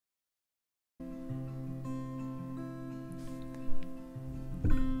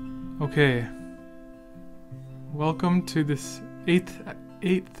Okay. Welcome to this eighth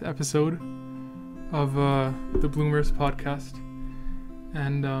episode of the Bloomers podcast.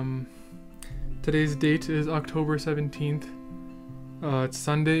 And today's date is October 17th. It's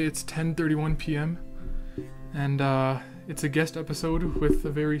Sunday. It's 10:31 p.m. And it's a guest episode with a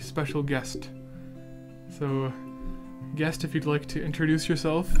very special guest. So, guest, if you'd like to introduce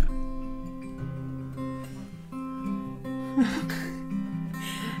yourself.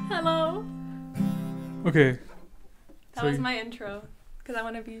 Hello. Okay. That was my intro, because I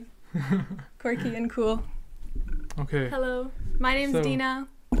want to be quirky and cool. Okay. Hello. My name's Dina.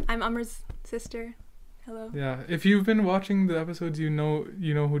 I'm Amar's sister. Hello. Yeah. If you've been watching the episodes, you know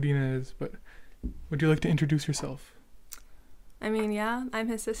who Dina is, but would you like to introduce yourself? I mean, yeah, I'm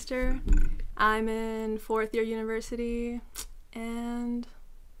his sister. I'm in 4th year university, and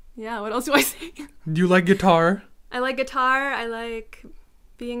yeah, what else do I say? Do you like guitar? I like guitar. I like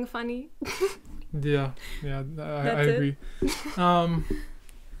being funny. Yeah, I agree.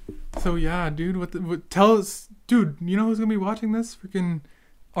 So yeah, dude, tell us, dude, you know who's gonna be watching this? Freaking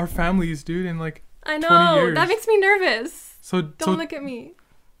our families, dude, in like I 20 know, years. that makes me nervous. Don't look at me.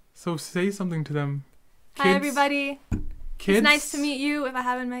 So say something to them. Kids, hi, everybody. Kids. It's nice to meet you if I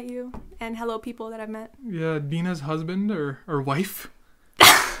haven't met you. And hello, people that I've met. Yeah, Dina's husband or wife.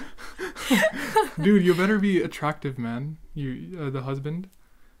 Dude, you better be attractive, man. You, the husband.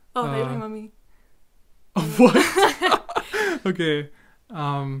 Oh, they're talking about me. What? Okay.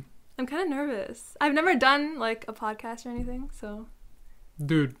 I'm kind of nervous. I've never done like a podcast or anything, so.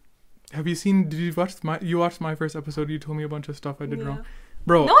 Dude, did you watch my first episode? You told me a bunch of stuff I did wrong.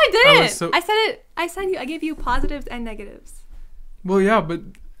 Bro. No, I didn't. I gave you positives and negatives. Well, yeah, but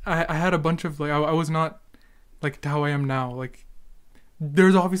I had a bunch of, like, I was not, like, to how I am now. Like,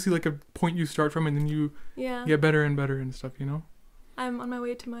 there's obviously, like, a point you start from and then you get better and better and stuff, you know? I'm on my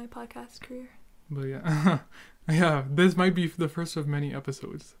way to my podcast career. But, yeah. Yeah, this might be the first of many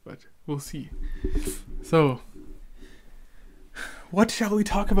episodes, but we'll see. So, what shall we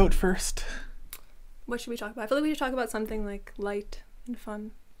talk about first? What should we talk about? I feel like we should talk about something, like, light and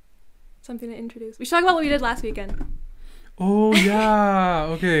fun. Something to introduce. We should talk about what we did last weekend. Oh, yeah.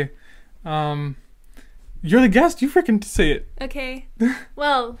 Okay. You're the guest. You freaking say it. Okay.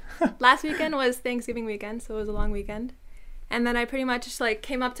 Well, last weekend was Thanksgiving weekend, so it was a long weekend. And then I pretty much just, like,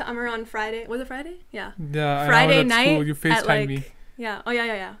 came up to Amar on Friday. Was it Friday? Yeah. Yeah. Friday night. School. You FaceTimed me. Yeah. Oh,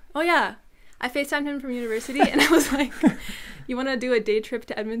 yeah. Oh, yeah. I FaceTimed him from university, and I was like, you want to do a day trip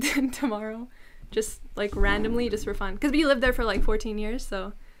to Edmonton tomorrow? Just, like, randomly, just for fun. Because we lived there for, like, 14 years,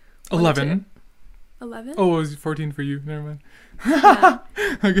 so. 11. 11? Oh, it was 14 for you. Never mind. Yeah.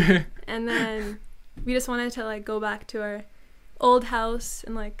 Okay. And then we just wanted to, like, go back to our old house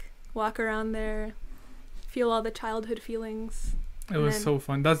and, like, walk around there, feel all the childhood feelings. It was so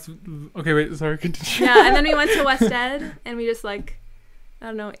fun. Okay, wait, sorry, continue. Yeah, and then we went to West Ed, and we just, like, I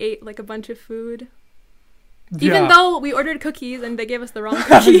don't know, ate, like, a bunch of food. Yeah. Even though we ordered cookies, and they gave us the wrong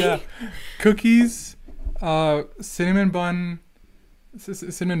cookie. Yeah. Cookies, cinnamon buns,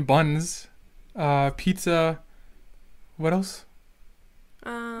 pizza, what else?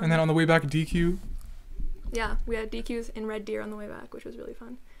 And then on the way back, DQ. Yeah, we had DQs in Red Deer on the way back, which was really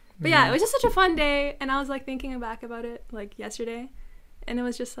fun. But yeah, it was just such a fun day, and I was, like, thinking back about it, like, yesterday, and it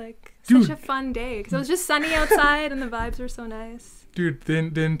was just, like, such a fun day, because it was just sunny outside, and the vibes were so nice. Dude, the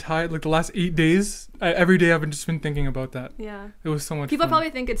entire, like, the last 8 days, every day I've just been thinking about that. Yeah. It was so much People fun. probably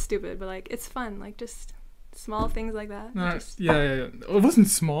think it's stupid, but, like, it's fun, like, just small things like that. Yeah. It wasn't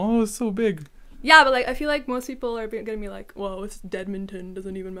small, it was so big. Yeah, but, like, I feel like most people are gonna be like, well, it's Edmonton,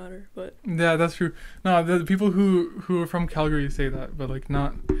 doesn't even matter, but. Yeah, that's true. No, the people who are from Calgary say that, but, like,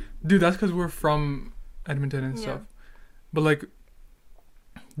 not. Dude, that's because we're from Edmonton and stuff. But, like,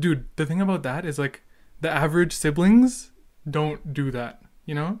 dude, the thing about that is, like, the average siblings don't do that,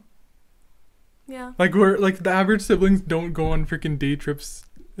 you know? Yeah. Like, the average siblings don't go on freaking day trips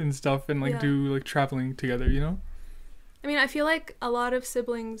and stuff and, like, do, like, traveling together, you know? I mean, I feel like a lot of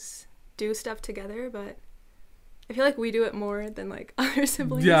siblings do stuff together, but I feel like we do it more than, like, other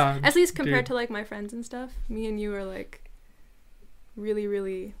siblings. Yeah. At least compared to, like, my friends and stuff. Me and you are, like, really,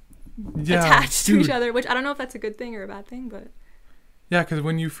 really attached to each other, which I don't know if that's a good thing or a bad thing, but. Yeah, because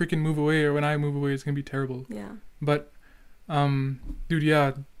when you freaking move away or when I move away, it's going to be terrible. Yeah. But, dude,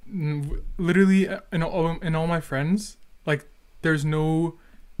 yeah, literally in all my friends, like, there's no,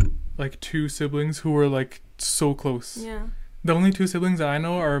 like, 2 siblings who are, like, so close. Yeah. The only 2 siblings that I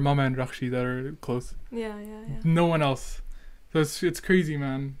know are Mama and Rakshi that are close. Yeah. No one else. So it's crazy,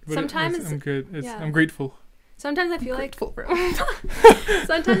 man. But sometimes I'm good. I'm grateful. Sometimes I feel like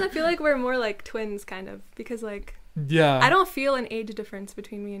sometimes I feel like we're more like twins, kind of, because, like, Yeah. I don't feel an age difference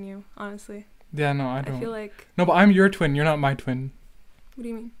between me and you, honestly. Yeah, no, I don't. I feel like... No, but I'm your twin. You're not my twin. What do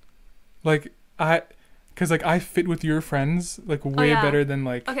you mean? Like, because, like, I fit with your friends, like, way better than,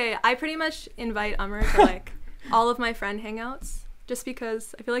 like... Okay, I pretty much invite Amr to, like, all of my friend hangouts, just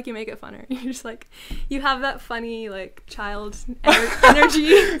because I feel like you make it funner. You're just, like, you have that funny, like, child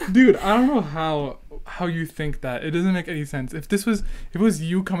energy. Dude, I don't know how you think that. It doesn't make any sense. If it was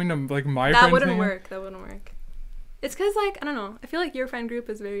you coming to, like, my friends... That wouldn't work. It's because, like, I don't know. I feel like your friend group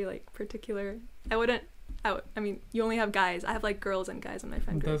is very, like, particular. I mean, you only have guys. I have, like, girls and guys in my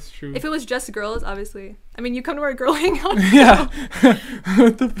friend group. That's true. If it was just girls, obviously. I mean, you come to our girl hangout. Yeah.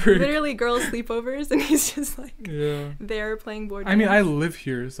 What the frick? Literally girls sleepovers, and he's just, like, there playing board games. I mean, I live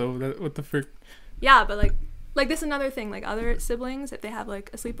here, so what the frick? Yeah, but, like, this is another thing. Like, other siblings, if they have,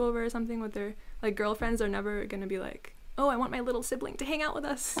 like, a sleepover or something with their, like, girlfriends, they're never going to be like, oh, I want my little sibling to hang out with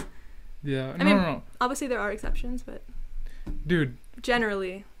us. Yeah. I mean, obviously there are exceptions, but... Dude.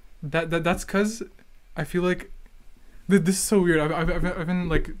 Generally. That's because I feel like this is so weird. I've been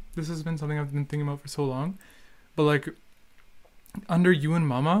like, this has been something I've been thinking about for so long, but like under you and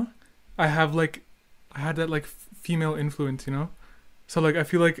Mama, I had that like female influence, you know. So like I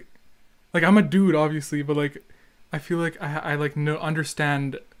feel like I'm a dude obviously, but like I feel like I like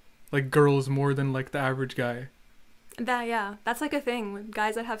understand like girls more than like the average guy. That's like a thing with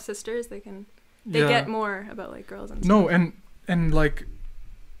guys that have sisters. They get more about like girls and stuff. No, and like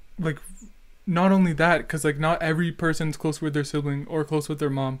not only that, because like not every person's close with their sibling or close with their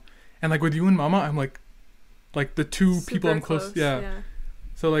mom, and like with you and Mama, I'm like the two super people I'm close. Yeah.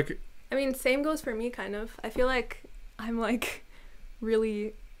 So like, I mean, same goes for me kind of. I feel like I'm like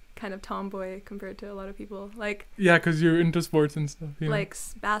really kind of tomboy compared to a lot of people. Like, yeah, because you're into sports and stuff. You know? Like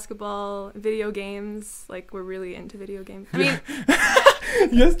basketball, video games. Like, we're really into video games. I mean,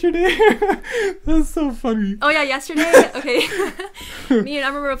 yesterday, that's so funny. Oh yeah, yesterday. Okay, me and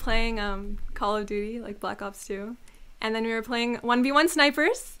Emma were playing Call of Duty, like Black Ops 2, and then we were playing 1v1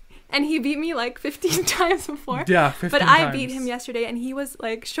 snipers. And he beat me like 15 times before. Yeah, 15 But times. I beat him yesterday, and he was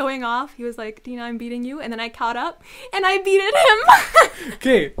like showing off. He was like, Dina, I'm beating you. And then I caught up, and I beated him.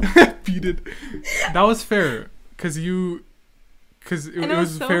 Okay, beat it. That was fair, because it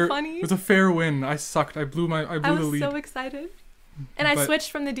was so fair. Funny. It was a fair win. I sucked. I blew the lead. I was so excited. And I switched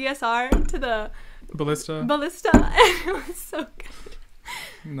from the DSR to the Ballista. And it was so good.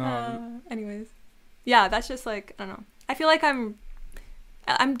 No. Anyways. Yeah, that's just like, I don't know. I feel like I'm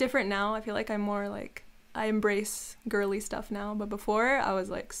different now. I feel like I'm more like, I embrace girly stuff now. But before, I was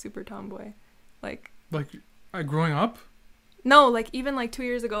like super tomboy. Like growing up? No, like even like 2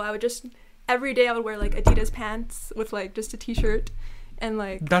 years ago, I would just, every day I would wear like Adidas pants with like just a t-shirt and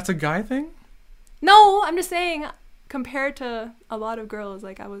like. That's a guy thing? No, I'm just saying, compared to a lot of girls,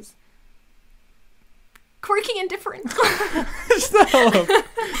 like I was quirky and different. Stop.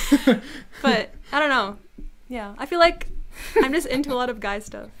 But I don't know. Yeah, I feel like I'm just into a lot of guy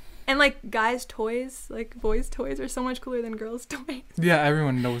stuff. And like guys' toys, like boys' toys are so much cooler than girls' toys. Yeah,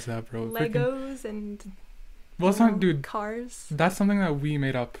 everyone knows that, bro. Legos and well, it's not, dude. Cars. That's something that we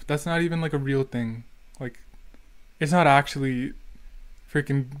made up. That's not even like a real thing. Like, it's not actually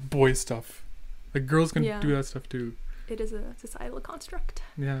freaking boy stuff. Like girls can do that stuff too. It is a societal construct.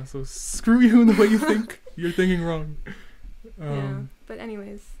 Yeah, so screw you in the way you think. You're thinking wrong. Yeah, but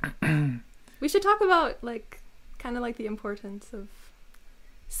anyways, we should talk about like kind of like the importance of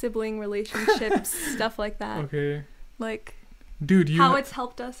sibling relationships, stuff like that. Okay. Like, dude, how it's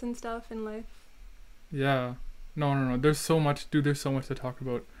helped us and stuff in life. Yeah. No. There's so much, dude. There's so much to talk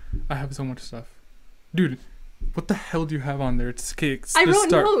about. I have so much stuff, dude. What the hell do you have on there? It's cakes. I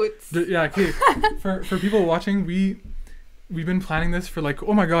wrote notes. Yeah, okay. for people watching, we've been planning this for like,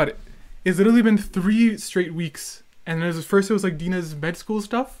 oh my god, it's literally been 3 straight weeks. And it was like Dina's med school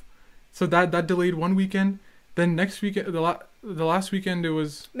stuff, so that delayed one weekend. Then next weekend, the last weekend, it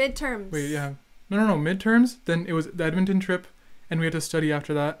was midterms. Wait, yeah, no, midterms. Then it was the Edmonton trip, and we had to study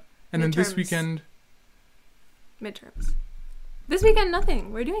after that. And then this weekend, midterms. This weekend,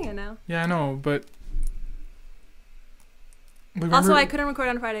 nothing. We're doing it now. Yeah, I know, but also I couldn't record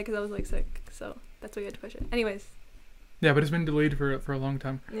on Friday because I was like sick, so that's why we had to push it. Anyways. Yeah, but it's been delayed for a long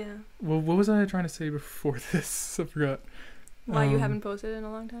time. Yeah. Well, what was I trying to say before this? I forgot. Why you haven't posted in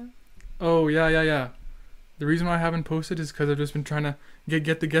a long time? Oh, yeah. The reason why I haven't posted is because I've just been trying to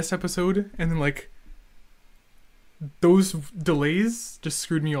get the guest episode, and then like those delays just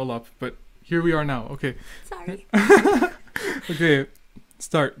screwed me all up. But here we are now. Okay. Sorry. Okay,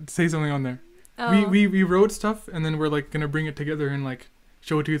 say something on there. Oh. We wrote stuff, and then we're like gonna bring it together and like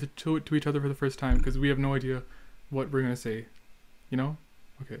show it to each other for the first time because we have no idea what we're gonna say, you know?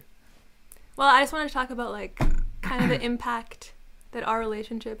 Okay. Well, I just wanted to talk about like kind of the impact that our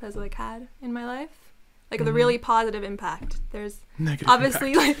relationship has like had in my life, like the really positive impact. There's negative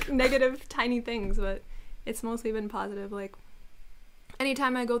obviously impact. like negative tiny things, but it's mostly been positive. Like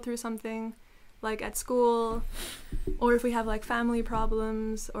anytime I go through something like at school, or if we have like family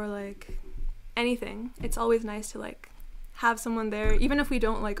problems or like anything, it's always nice to like have someone there, even if we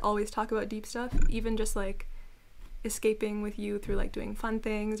don't like always talk about deep stuff, even just like escaping with you through like doing fun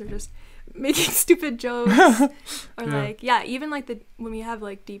things or just making stupid jokes or like even like when we have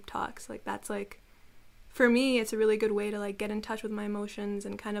like deep talks, like that's like, for me it's a really good way to like get in touch with my emotions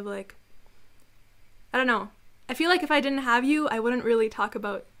and kind of like, I don't know, I feel like if I didn't have you, I wouldn't really talk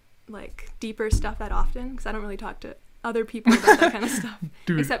about like deeper stuff that often, because I don't really talk to other people about that kind of stuff.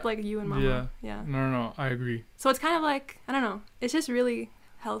 Dude, except like you and mama. Yeah. No, I agree. So it's kind of like, I don't know, it's just really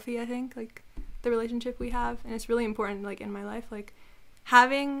healthy, I think, like the relationship we have, and it's really important like in my life. Like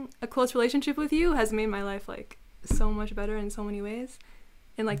having a close relationship with you has made my life like so much better in so many ways,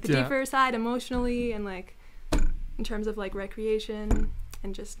 in like the deeper side emotionally, and like in terms of like recreation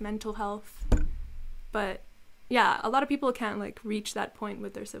and just mental health. But yeah, a lot of people can't like reach that point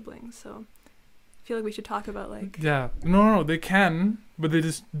with their siblings, so I feel like we should talk about like... Yeah. No, they can, but they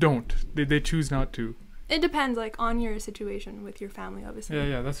just don't. They choose not to. It depends like on your situation with your family, obviously.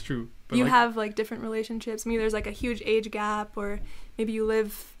 Yeah, that's true. But you like, have like different relationships. Maybe there's like a huge age gap, or maybe you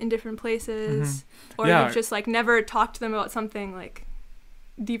live in different places, or you've just like never talked to them about something like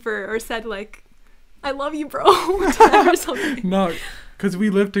deeper, or said like, I love you, bro, or something. No, because we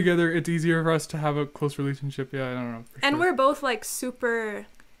live together, it's easier for us to have a close relationship. Yeah, I don't know. And we're both like super,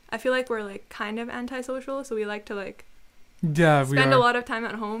 I feel like we're like kind of antisocial, so we like to like spend a lot of time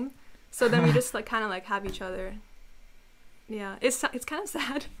at home. So then we just like kind of like have each other. Yeah, it's kind of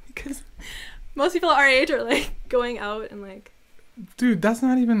sad because most people our age are like going out and like... Dude, that's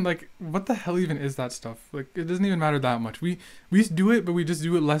not even like, what the hell even is that stuff? Like, it doesn't even matter that much. We do it, but we just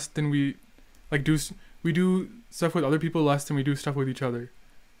do it less than we like we do stuff with other people less than we do stuff with each other.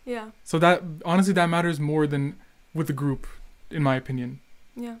 Yeah. So that, honestly, that matters more than with the group, in my opinion.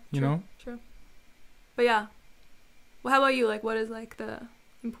 Yeah. You know? True. But yeah. Well, how about you? Like, what is like the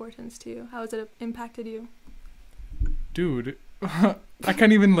importance to you? How has it impacted you? Dude, I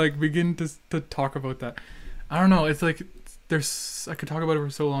can't even like begin to talk about that. I don't know. It's like I could talk about it for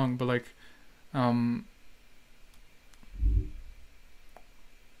so long, but like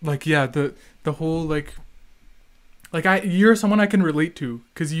yeah, the whole like you're someone I can relate to,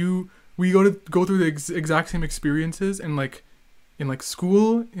 because we go through the exact same experiences, and like in like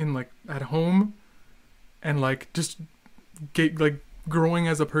school, in like at home, and like just get like growing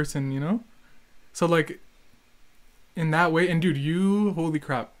as a person, you know? So like in that way, and dude, you, holy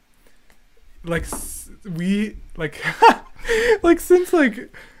crap, like we like like since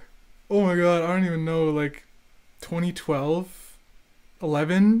like, oh my god, I don't even know, like 2012,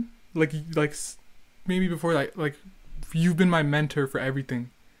 11, like maybe before that, like you've been my mentor for everything,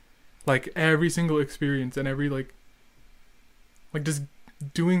 like every single experience and every like just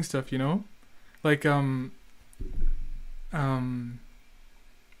doing stuff, you know? Like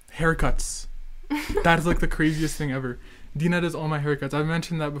haircuts. That is like the craziest thing ever. Dina does all my haircuts. I've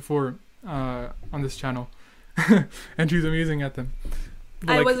mentioned that before on this channel. And she's amazing at them. But,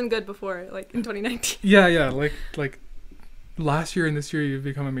 I wasn't good before, like in 2019. Yeah, like last year and this year you've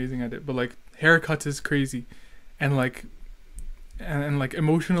become amazing at it. But like haircuts is crazy. And like and like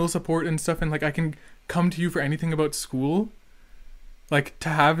emotional support and stuff, and like I can come to you for anything about school. Like, to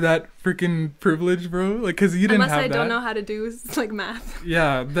have that freaking privilege, bro. Like, because you didn't have that. Unless I don't know how to do, like, math.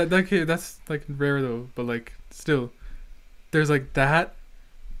 Yeah, that's, like, rare, though. But, like, still. There's, like, that.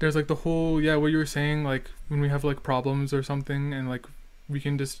 There's, like, the whole, yeah, what you were saying, like, when we have, like, problems or something, and, like, we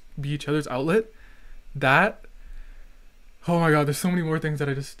can just be each other's outlet. That. Oh, my God, there's so many more things that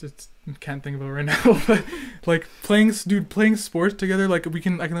I just can't think about right now. But, like, playing sports together, like, I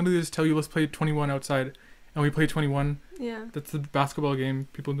can literally just tell you, let's play 21 outside. And we play 21. Yeah. That's the basketball game.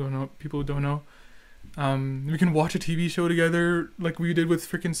 People who don't know. We can watch a TV show together, like we did with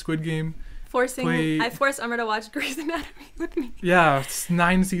freaking Squid Game. I forced Amr to watch Grey's Anatomy with me. Yeah, it's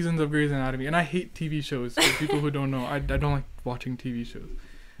 9 seasons of Grey's Anatomy, and I hate TV shows. For people who don't know, I don't like watching TV shows.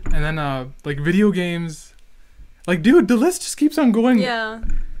 And then like video games, like dude, the list just keeps on going. Yeah.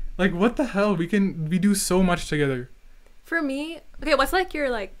 Like what the hell? We do so much together. For me, okay, what's like your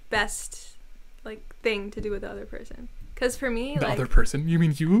like best like thing to do with the other person? Because for me, the other person, you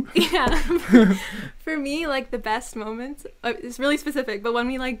mean you? Yeah. For me, like the best moments, it's really specific, but when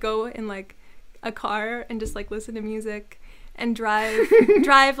we like go in like a car and just like listen to music and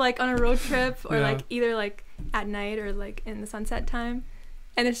drive like on a road trip, or like either like at night or like in the sunset time,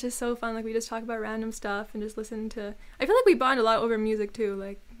 And it's just so fun. Like, we just talk about random stuff and just listen to... I feel like we bond a lot over music, too.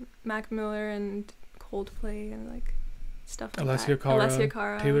 Like, Mac Miller and Coldplay and, like, stuff like Alessia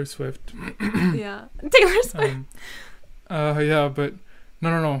Cara, Taylor Swift. Yeah. Taylor Swift. Yeah, but...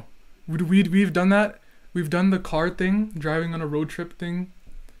 No. We've done that. We've done the car thing, driving on a road trip thing,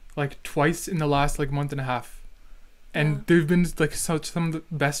 like, twice in the last, like, month and a half. And they've been, like, some of the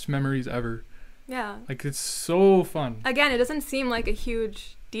best memories ever. Yeah. Like, it's so fun. Again, it doesn't seem like a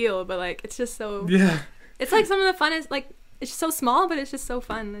huge deal, but, like, it's just so... Yeah. It's, like, some of the funnest, like, it's just so small, but it's just so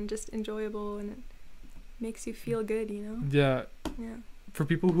fun and just enjoyable, and it makes you feel good, you know? Yeah. Yeah. For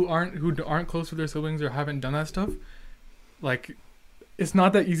people who aren't close with their siblings or haven't done that stuff, like, it's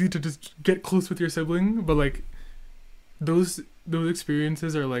not that easy to just get close with your sibling, but, like, those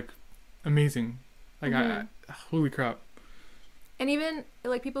experiences are, like, amazing. Like, holy crap. And even,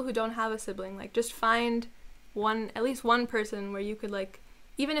 like, people who don't have a sibling, like, just find at least one person where you could, like,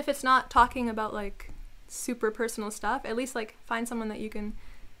 even if it's not talking about, like, super personal stuff, at least, like, find someone that you can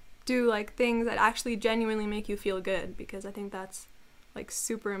do, like, things that actually genuinely make you feel good, because I think that's, like,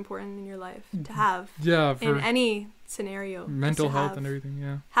 super important in your life to have. Yeah, for in any scenario. Mental health and everything,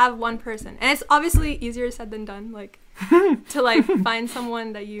 yeah. Have one person. And it's obviously easier said than done, like, to, like, find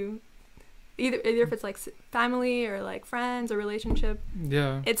someone that you... Either if it's like family or like friends or relationship,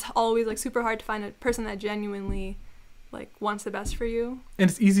 it's always like super hard to find a person that genuinely like wants the best for you.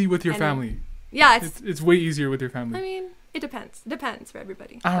 And it's easy with your family. Yeah, it's way easier with your family. I mean, it depends. Depends for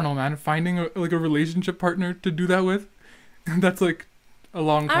everybody. I don't know, man. Finding a relationship partner to do that with, that's like a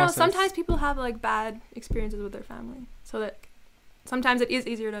long process. I don't know. Sometimes people have like bad experiences with their family, so that sometimes it is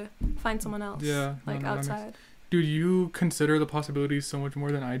easier to find someone else. Yeah, like outside. Dude, you consider the possibilities so much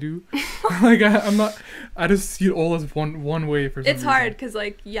more than I do. Like, I'm not... I just see it all as one way for some reason. It's hard, because,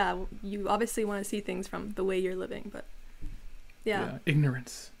 like, yeah, you obviously want to see things from the way you're living, but... Yeah.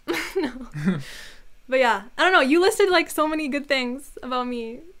 Ignorance. No. But, yeah. I don't know. You listed, like, so many good things about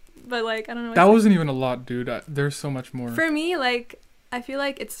me, but, like, I don't know. That wasn't even a lot, dude. There's so much more. For me, like, I feel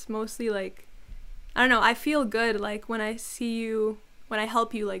like it's mostly, like... I don't know. I feel good, like, when I see you... When I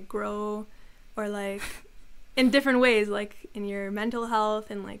help you, like, grow, or, like... in different ways, like in your mental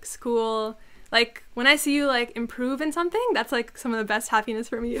health and like school. Like when I see you like improve in something, that's like some of the best happiness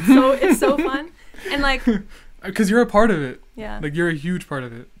for me. It's so fun. And like because you're a part of it. Yeah. Like you're a huge part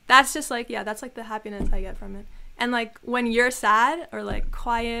of it. That's just like that's like the happiness I get from it. And like when you're sad or like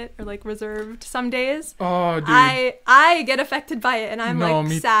quiet or like reserved some days, oh dude, I get affected by it and I'm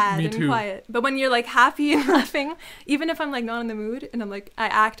sad and too. Quiet. But when you're like happy and laughing, even if I'm like not in the mood and I'm like I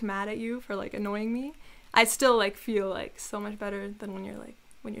act mad at you for like annoying me, I still like feel like so much better than when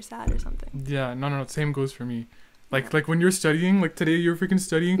you're sad or something. Yeah, no. Same goes for me. Like when you're studying, like today you're freaking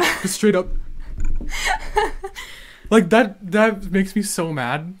studying, just straight up. Like that makes me so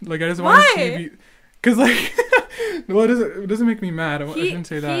mad. Like I just want to see you, cause like, well, it doesn't make me mad. I shouldn't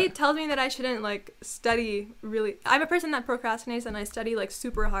say that. He tells me that I shouldn't like study really. I'm a person that procrastinates and I study like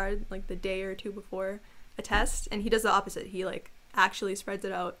super hard like the day or two before a test, and he does the opposite. He like actually spreads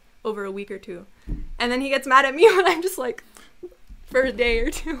it out over a week or two, and then he gets mad at me when I'm just like for a day or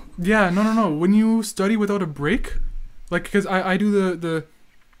two. Yeah, no. When you study without a break, like because I do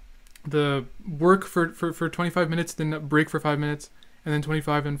the work for 25 minutes, then break for 5 minutes, and then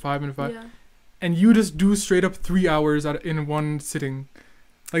 25 and 5 and 5, and you just do straight up 3 hours in one sitting.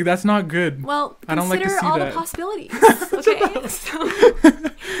 Like that's not good. Well, I don't like to see all that. The possibilities. Okay, so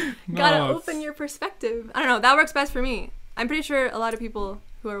gotta open your perspective. I don't know. That works best for me. I'm pretty sure a lot of people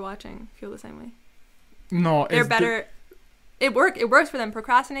who are watching feel the same way. No, they're better. It works for them.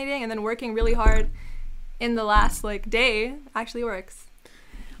 Procrastinating and then working really hard in the last like day actually works.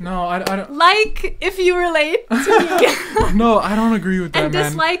 No, I don't. Like if you relate to me. No, I don't agree with that, and man.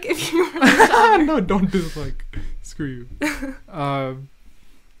 Dislike if you relate. No, don't dislike. Screw you.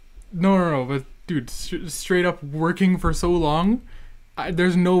 No. But dude, straight up working for so long,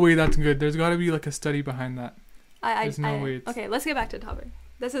 there's no way that's good. There's got to be like a study behind that. There's no way. Okay, let's get back to the topic.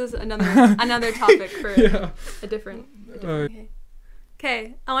 This is another topic for a different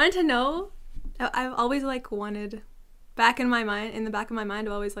Okay, I wanted to know. I've always like wanted, in the back of my mind,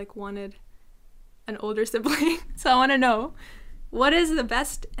 I've always like wanted an older sibling. So I want to know, what is the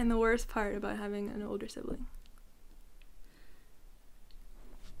best and the worst part about having an older sibling?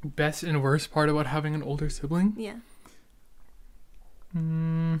 Best and worst part about having an older sibling? Yeah.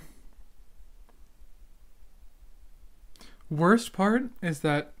 Worst part is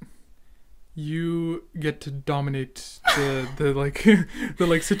that you get to dominate the like the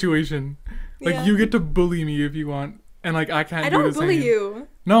like situation. Like you get to bully me if you want, and like I can't. I don't bully you.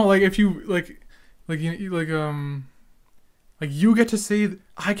 No, like if you like I Like, you get to say,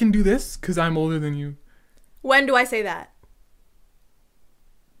 I can do this because I'm older than you. When do I say that?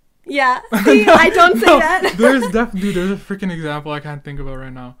 Yeah. See, I don't say that. Dude, there's a freaking example I can't think about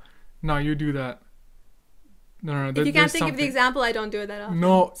right now. No, you do that. No. If you can't think of the example, I don't do it that often.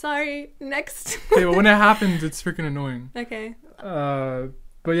 No. Sorry. Next. Okay, but when it happens, it's freaking annoying. Okay.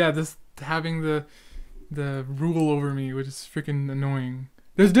 But yeah, this having the rule over me, which is freaking annoying.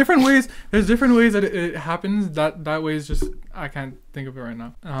 There's different ways that it happens. That way is just, I can't think of it right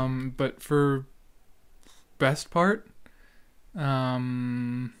now. But for best part,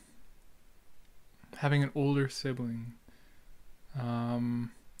 having an older sibling.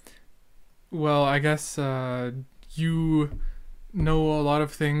 Well, I guess you know a lot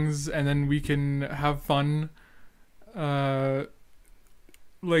of things, and then we can have fun.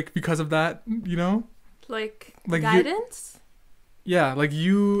 Like, because of that, you know? Like guidance? Yeah, like,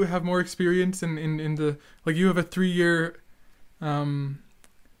 you have more experience in the, like, you have a 3-year,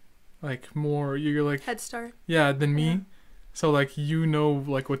 like, more, you're like... Head start. Yeah, than me. Yeah. So, like, you know,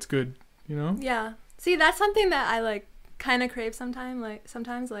 like, what's good, you know? Yeah. See, that's something that I, like, kind of crave sometimes,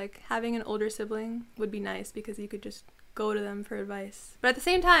 like, having an older sibling would be nice because you could just go to them for advice. But at the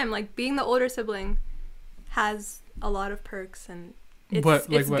same time, like, being the older sibling has a lot of perks, and it's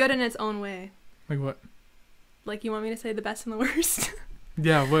good in its own way. Like what? Like, you want me to say the best and the worst?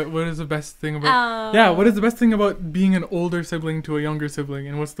 Yeah, what is the best thing about... what is the best thing about being an older sibling to a younger sibling,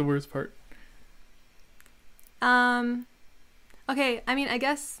 and what's the worst part? Okay, I mean, I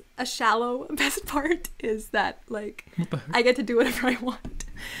guess a shallow best part is that, like, I get to do whatever I want.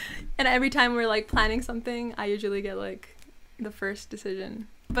 And every time we're, like, planning something, I usually get, like, the first decision.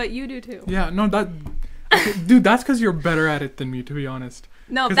 But you do too. Yeah, no, okay, dude, that's because you're better at it than me, to be honest.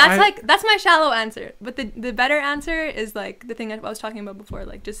 No, that's my shallow answer. But the better answer is, like, the thing that I was talking about before,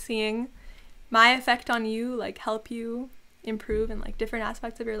 like, just seeing my effect on you, like, help you improve in, like, different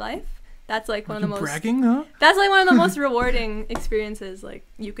aspects of your life. That's, like, one of the most... bragging, huh? That's, like, one of the most rewarding experiences, like,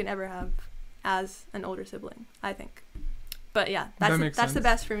 you can ever have as an older sibling, I think. But, yeah, that's the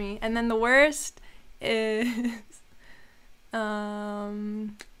best for me. And then the worst is... I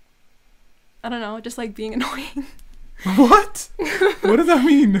don't know, just, like, being annoying. What? What does that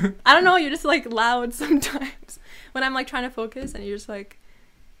mean? I don't know, you're just, like, loud sometimes. When I'm, like, trying to focus and you're just, like,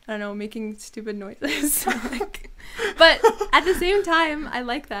 I don't know, making stupid noises. Like, but at the same time, I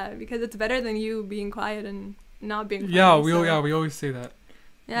like that because it's better than you being quiet and not being quiet. Yeah, we always say that.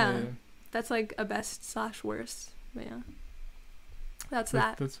 Yeah. That's like a best/worst. But yeah. That's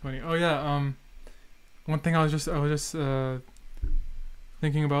that. That's funny. Oh yeah, one thing I was just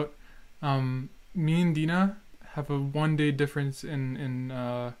thinking about, me and Dina have a 1-day difference in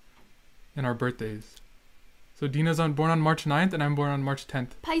our birthdays. So Dina's born on March 9th and I'm born on March 10th.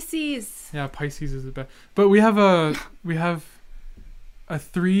 Pisces. Yeah, Pisces is the best. But we have a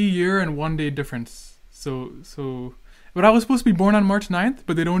 3-year and 1-day difference. So but I was supposed to be born on March 9th,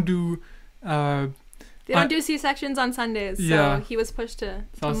 but they don't do they don't do C-sections on Sundays. So yeah. He was pushed to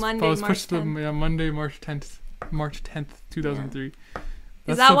Monday, March 10th. Monday, March 10th, 2003. Yeah.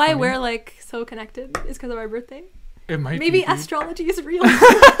 Is that so why funny. We're like so connected? Is because of our birthday? It might Maybe be. Astrology is real.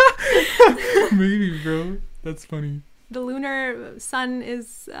 Maybe, bro. That's funny. The lunar sun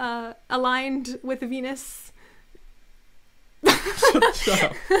is aligned with Venus. Shut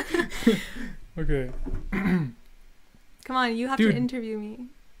up. Okay. Come on, you have to interview me.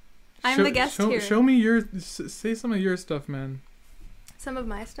 I'm the guest here. Show me say some of your stuff, man. Some of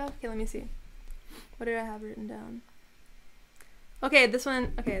my stuff? Okay, let me see. What did I have written down? Okay, this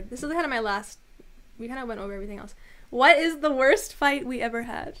one. Okay, this is kind of my last. We kind of went over everything else. What is the worst fight we ever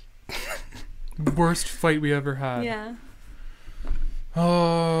had? Worst fight we ever had? Yeah.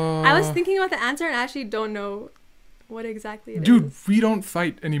 I was thinking about the answer and I actually don't know what exactly it is. Dude, we don't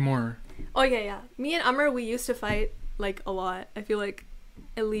fight anymore. Oh, yeah. Me and Amr, we used to fight, like, a lot. I feel like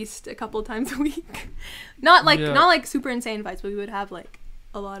at least a couple times a week. Not like super insane fights, but we would have, like,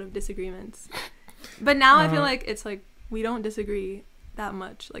 a lot of disagreements. But now I feel like it's, like, we don't disagree that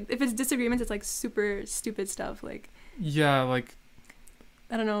much. Like, if it's disagreements, it's, like, super stupid stuff. Like... Yeah, like...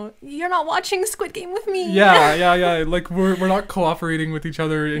 I don't know. You're not watching Squid Game with me. Yeah. Like, we're not cooperating with each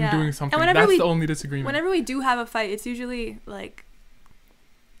other in doing something. That's the only disagreement. Whenever we do have a fight, it's usually, like,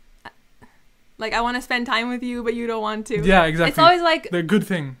 I want to spend time with you, but you don't want to. Yeah, exactly. It's always, like... the good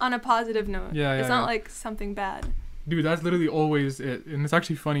thing. On a positive note. Yeah. It's not, like, something bad. Dude, that's literally always it. And it's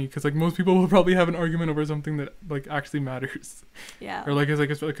actually funny, because, like, most people will probably have an argument over something that, like, actually matters. Yeah. Or, like,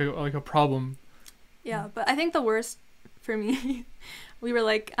 it's like a problem. Yeah, but I think the worst for me... We were,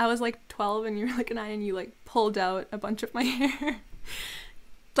 like, I was, like, 12 and you were, like, 9 and you, like, pulled out a bunch of my hair.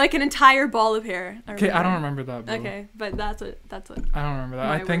 Like an entire ball of hair. Okay, I don't remember that, bro. Okay, but that's what. I don't remember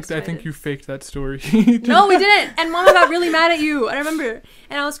that. I think you faked that story. No, we didn't. And Mama got really mad at you. I remember.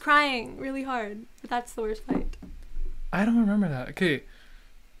 And I was crying really hard. But that's the worst fight. I don't remember that. Okay.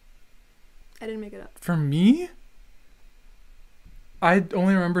 I didn't make it up. For me, I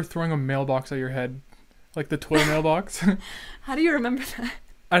only remember throwing a mailbox at your head. Like the toy mailbox. How do you remember that?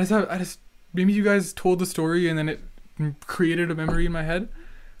 I just maybe you guys told the story and then it created a memory in my head.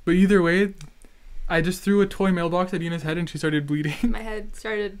 But either way, I just threw a toy mailbox at Ina's head and she started bleeding. My head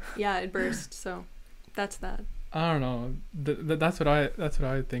started, it burst. So, that's that. I don't know. That's what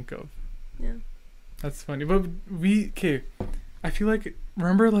I think of. Yeah. That's funny. But I feel like,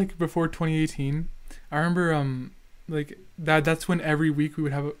 remember like before 2018, I remember like that's when every week we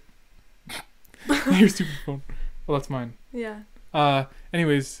would have your stupid phone. Well, that's mine. Yeah.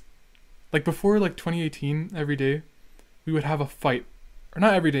 Anyways, like before like 2018, every day we would have a fight. Or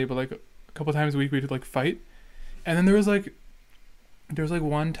not every day, but like a couple times a week we'd like fight. And then there was like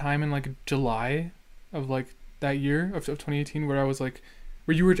one time in like July of like that year of 2018 where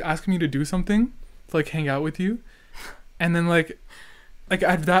you were asking me to do something to like hang out with you. And then like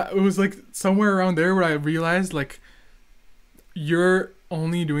it was like somewhere around there where I realized like you're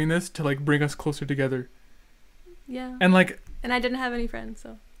only doing this to like bring us closer together. Yeah. And like, and I didn't have any friends,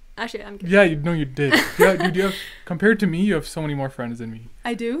 so actually I'm kidding. Yeah, you did. Yeah, dude, you have, compared to me, you have so many more friends than me.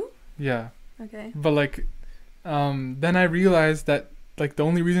 I do? Yeah. Okay. But like, then I realized that like the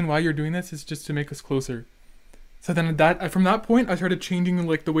only reason why you're doing this is just to make us closer. So then from that point, I started changing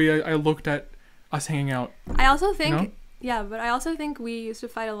like the way I looked at us hanging out. I also think, you know? Yeah, but I also think we used to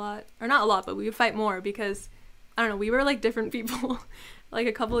fight a lot, or not a lot, but we would fight more because, I don't know, we were like different people like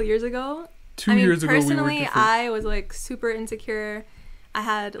a couple of years ago. 2 years ago, personally, we were different. I was like super insecure. I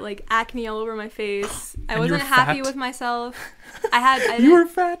had like acne all over my face. I And wasn't you were happy fat. with myself. You were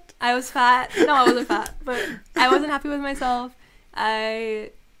fat. I was fat. No, I wasn't fat, but I wasn't happy with myself.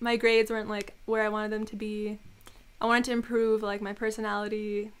 My grades weren't like where I wanted them to be. I wanted to improve like my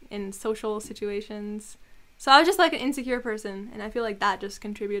personality in social situations. So I was just like an insecure person, and I feel like that just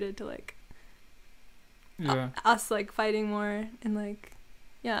contributed to like us like fighting more and like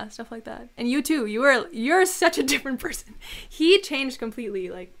stuff like that. And you too, you're such a different person. He changed completely,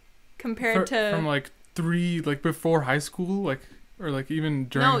 like compared to from like 3 like before high school, like or like even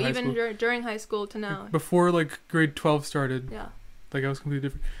during high school. During high school to now. Like, before like grade 12 started. Yeah. Like I was completely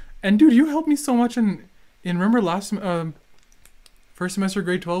different. And dude, you helped me so much in remember last first semester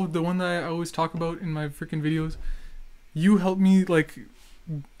grade 12, the one that I always talk about in my freaking videos. You helped me like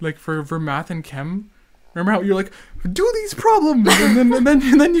for math and chem. Remember how you're like, do these problems and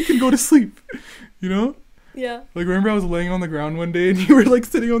then you can go to sleep. You know? Yeah. Like remember I was laying on the ground one day and you were like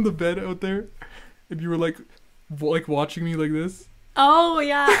sitting on the bed out there and you were like watching me like this. Oh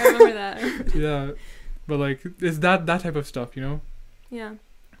yeah, I remember that. Yeah. But like it's that type of stuff, you know? Yeah.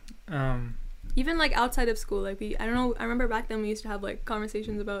 Even like outside of school, like I don't know, I remember back then we used to have like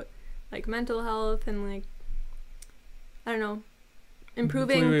conversations about like mental health and like I don't know,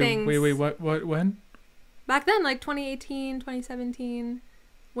 improving things. Wait, what when? Back then, like 2018, 2017,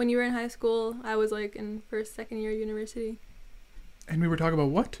 when you were in high school, I was like in first, second year university. And we were talking about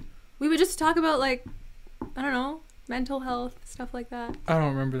what? We would just talk about like, I don't know, mental health, stuff like that. I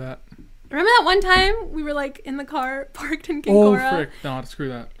don't remember that. Remember that one time we were like in the car parked in Kinkora? Oh, frick. No, screw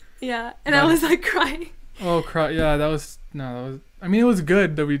that. Yeah, and I was like crying. Oh, yeah, I mean, it was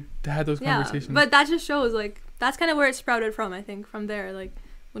good that we had those conversations. Yeah, but that just shows like, that's kind of where it sprouted from, I think, from there, like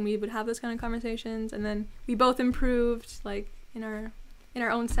when we would have those kind of conversations, and then we both improved like in our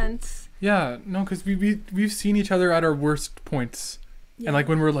own sense. Yeah, no, because we've seen each other at our worst points. Yeah. And like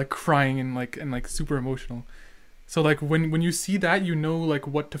when we're like crying and like super emotional. So like when you see that, you know like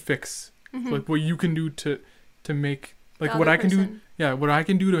what to fix. Mm-hmm. So, like what you can do to make like what I can do. Yeah, what I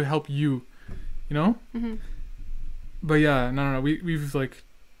can do to help you. You know? Mm-hmm. But yeah, no. We've like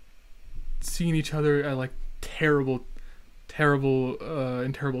seen each other at like terrible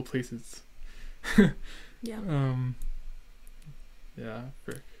in terrible places. Yeah. Yeah.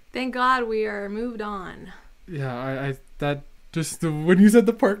 Frick. Thank God we are moved on. Yeah, I that just when you said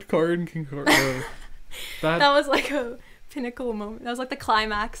the parked car in Kinkora, that was like a pinnacle moment. That was like the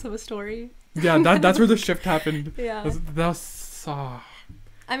climax of a story. Yeah, that's where the shift happened. Yeah. That was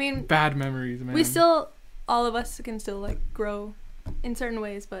I mean, bad memories, man. We still, all of us can still like grow in certain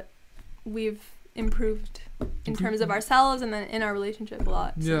ways, but we've improved in terms of ourselves and then in our relationship a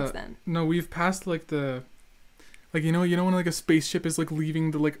lot since then. No, we've passed like the, like you know when like a spaceship is like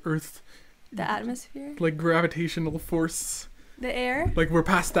leaving the like Earth, the atmosphere, like gravitational force, the air. Like we're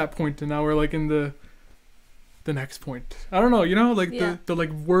past that point, and now we're like in the the next point. I don't know, you know, like Yeah. the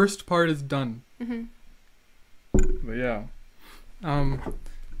like worst part is done. Mm-hmm. But yeah.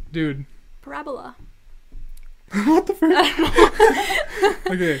 Dude. Parabola. What the frick?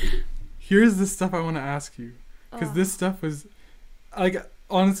 Okay. Here's the stuff I want to ask you. Because this stuff was, like,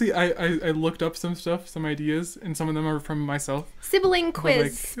 honestly, I looked up some stuff, some ideas, and some of them are from myself. Sibling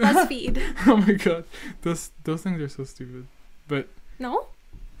quiz. like- BuzzFeed. Oh my god. Those things are so stupid. But No?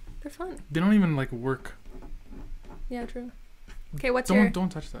 They're fun. they don't even, like, work. Yeah, true. Okay, Don't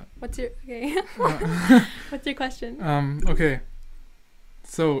touch that. okay. What's your question? Okay.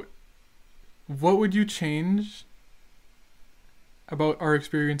 So, what would you change about our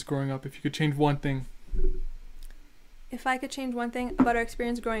experience growing up if you could change one thing? If I could change one thing about our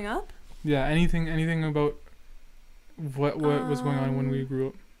experience growing up? Yeah, anything about what was going on when we grew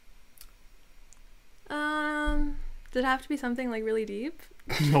up? Did it have to be something like really deep?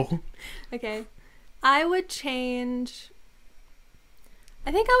 No. Okay. I think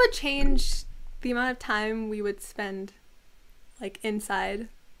I would change the amount of time we would spend like inside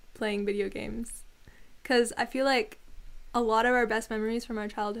playing video games. 'Cause I feel like a lot of our best memories from our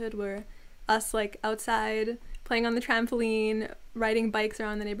childhood were us like outside playing on the trampoline, riding bikes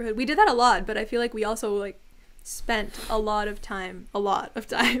around the neighborhood. We did that a lot, but I feel like we also like spent a lot of time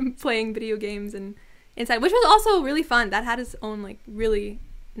playing video games and inside, which was also really fun. That had its own like really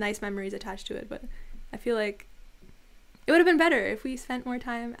nice memories attached to it, but I feel like it would have been better if we spent more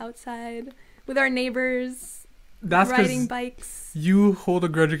time outside with our neighbors, That's riding 'cause bikes. you hold a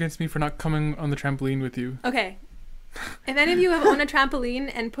grudge against me for not coming on the trampoline with you. Okay. If any of you have owned a trampoline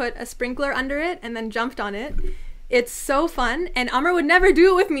and put a sprinkler under it and then jumped on it, it's so fun. And Amr would never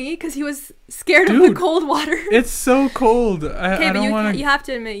do it with me because he was scared of the Dude, cold water. It's so cold. I Okay, but don't want to. you have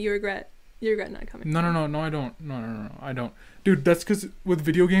to admit you regret not coming. No, I don't. No, I don't. Dude, that's because with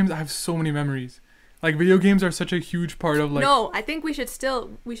video games, I have so many memories. Like, video games are such a huge part of, like... No, I think we should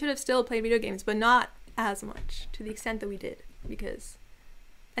have still played video games, but not as much, to the extent that we did, because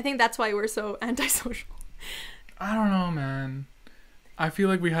I think that's why we're so antisocial. I don't know, man. I feel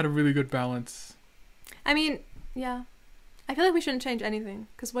like we had a really good balance. I mean, yeah. I feel like we shouldn't change anything,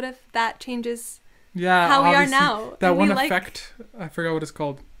 because what if that changes Yeah, how we are obviously, now? That and one we like effect, I forgot what it's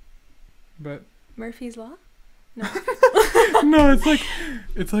called. But... Murphy's Law? No. No, it's like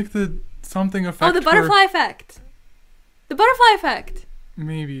the something effect. Oh, the butterfly effect. The butterfly effect.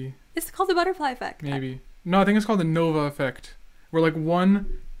 Maybe. It's called the butterfly effect. Maybe. No, I think it's called the Nova effect. Where, like,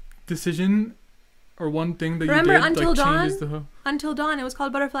 one decision or one thing that Remember you did, Until like, Dawn? changes the whole... Until Dawn, it was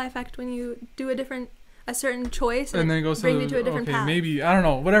called butterfly effect when you do a certain choice And then it goes bring you to a different okay, path. maybe. I don't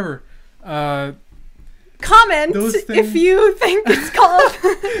know. Whatever. Comment Those if things- you think it's called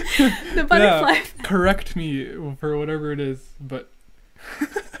the butterfly Yeah, effect. correct me for whatever it is, but...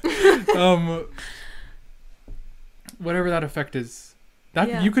 whatever that effect is. That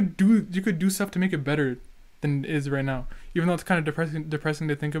Yeah. you could do stuff to make it better than it is right now. Even though it's kind of depressing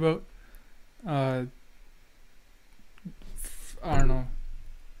to think about. I don't know.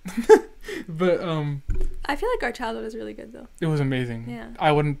 But I feel like our childhood was really good though. it was amazing. Yeah.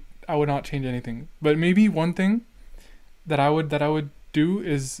 I would not change anything. But maybe one thing that I would do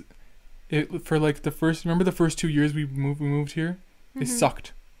is for like the first 2 years we moved here, they Mhm.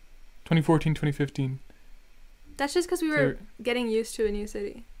 sucked. 2014, 2015. That's just because we were getting used to a new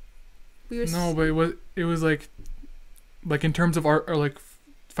city. We were No, but it was like in terms of our like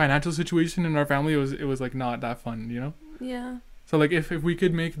financial situation in our family, it was like not that fun, you know? Yeah. So like if we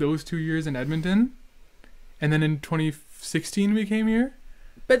could make those 2 years in Edmonton, and then in 2016 we came here.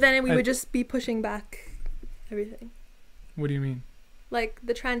 But then we would just be pushing back everything. What do you mean? Like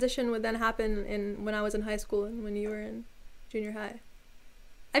the transition would then happen when I was in high school and when you were in junior high.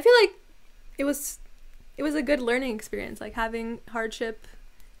 I feel like it was a good learning experience, like having hardship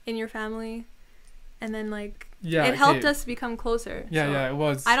in your family, and then like it helped us become closer. Yeah, So yeah, it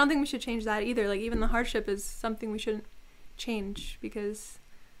was. I don't think we should change that either. Like even the hardship is something we shouldn't change because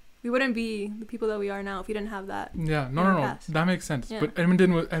we wouldn't be the people that we are now if we didn't have that. Yeah, in our no, past. that makes sense. Yeah. But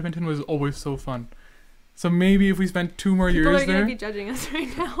Edmonton was always so fun. So maybe if we spent 2 more People years are there. gonna be judging us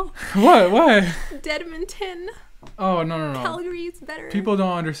right now. What? Why? Edmonton. Oh no. Calgary's better. People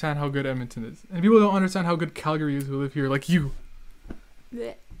don't understand how good Edmonton is, and people don't understand how good Calgary is who live here, like you.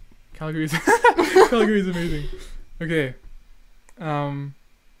 Blech. Calgary's amazing. Okay.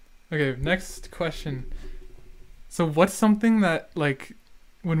 Okay, next question. So what's something that like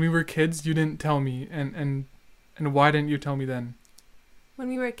when we were kids you didn't tell me and why didn't you tell me then? When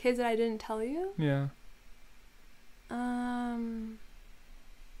we were kids that I didn't tell you? Yeah.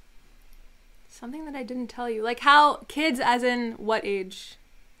 Something that I didn't tell you. Like how kids as in what age?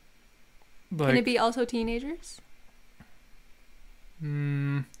 Like, can it be also teenagers?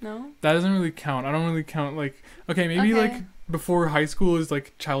 No, that doesn't really count. I don't really count like, okay, maybe like before high school is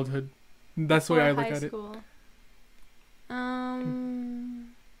like childhood. That's the way I look at it.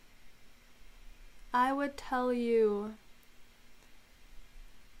 I would tell you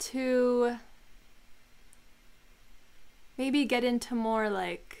to maybe get into more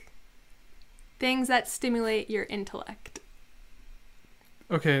like things that stimulate your intellect.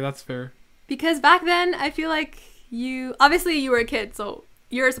 Okay, that's fair. Because back then, I feel like you were a kid, so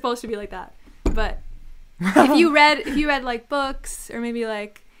you're supposed to be like that. But if you read like books or maybe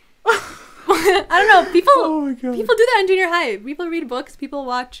like I don't know, people do that in junior high. People read books, people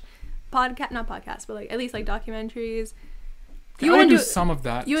watch not podcasts, but like at least like documentaries. You would do some of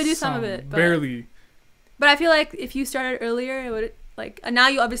that. You would do some of it, but, barely. But I feel like if you started earlier, it would like. And now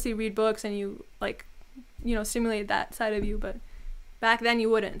you obviously read books and you like, stimulate that side of you. But back then you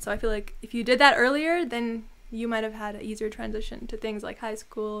wouldn't. So I feel like if you did that earlier, then you might have had an easier transition to things like high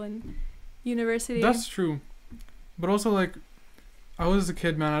school and university. That's true. But also like, I was a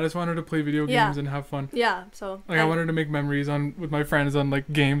kid, man. I just wanted to play video games and have fun. Yeah. So like I wanted to make memories with my friends on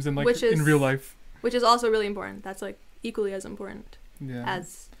like games and like in real life. Which is also really important. That's like equally as important. Yeah.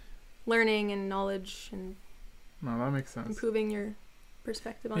 As learning and knowledge and. No, that makes sense. Improving your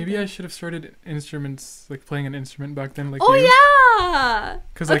perspective on Maybe things. I should have started instruments, like playing an instrument back then. Like yeah.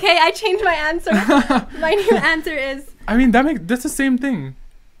 Cause okay, I changed my answer. My new answer is. I mean that's the same thing,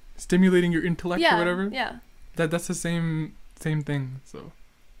 stimulating your intellect or whatever. Yeah. That's the same thing. So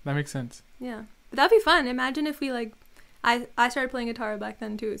that makes sense. Yeah, but that'd be fun. Imagine if we like, I started playing guitar back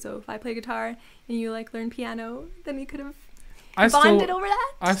then too. So if I play guitar and you like learn piano, then we could have bonded over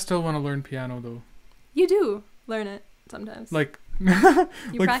that. I still want to learn piano though. You do learn it sometimes. Like. You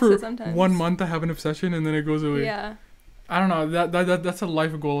like practice for it sometimes. 1 month I have an obsession and then it goes away. Yeah. I don't know. That's a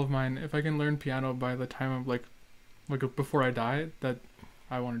life goal of mine. If I can learn piano by the time of like before I die, that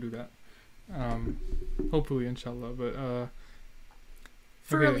I want to do that. Hopefully, inshallah. But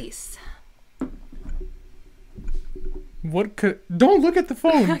for release. Don't look at the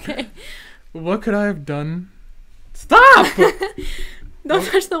phone. Okay. What could I have done? Stop. Don't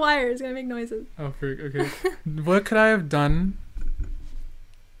touch the wire. It's gonna make noises. Oh, frick. Okay. What could I have done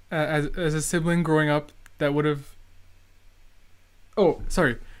as a sibling growing up that would have? Oh,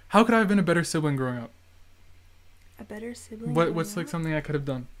 sorry. How could I have been a better sibling growing up? A better sibling. What's like something I could have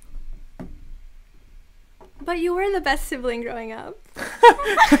done? But you were the best sibling growing up.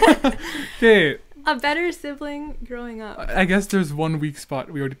 Okay. A better sibling growing up. I guess there's one weak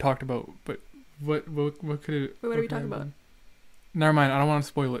spot we already talked about, but what could it? What are we talking about? Never mind. I don't want to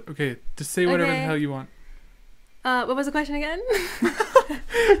spoil it. Okay, just say whatever the hell you want. What was the question again?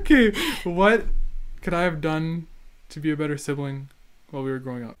 Okay, what could I have done to be a better sibling while we were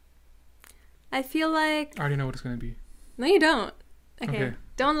growing up? I feel like I already know what it's gonna be. No, you don't. Okay.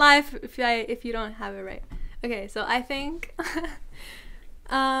 Don't lie if you don't have it right. Okay, so I think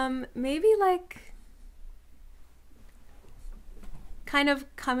maybe like kind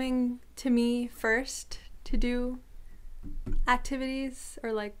of coming to me first to do activities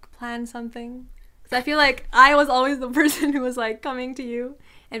or like plan something, because I feel like I was always the person who was like coming to you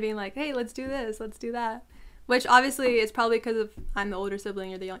and being like, hey, let's do this, let's do that, which obviously is probably because of I'm the older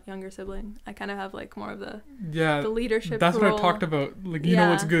sibling, you're the younger sibling. I kind of have like more of the leadership that's role. what I talked about, like you know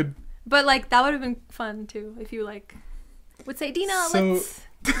what's good, but like that would have been fun too if you like would say, Dina, let's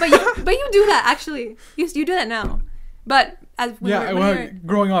but you do that actually, you do that now, but as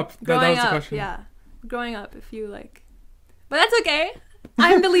growing up that was the question. Growing up, if you like. But that's okay.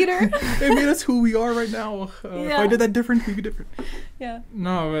 I'm the leader. It made us who we are right now. If I did that different, we'd be different. Yeah.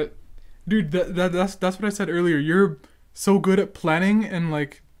 No, but dude, that's what I said earlier. You're so good at planning and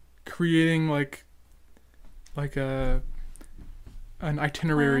like creating like an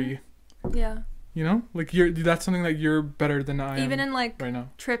itinerary. Yeah. You know, like that's something that you're better than I am. Even in like right now.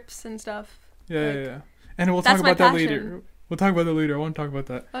 Trips and stuff. Yeah. And we'll talk about that later. We'll talk about that later. I want to talk about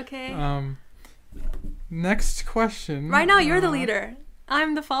that. Okay. Next question. Right now, you're the leader.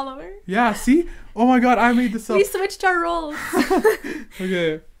 I'm the follower. Yeah, see? Oh my god, I made this up. We switched our roles.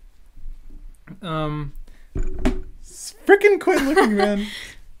 Okay. Freaking quit looking, man.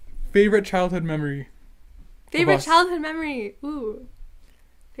 Favorite childhood memory. Favorite childhood memory. Ooh.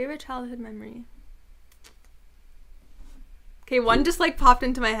 Favorite childhood memory. Okay, one just like popped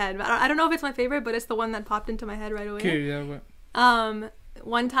into my head. I don't know if it's my favorite, but it's the one that popped into my head right away. Okay, yeah, what?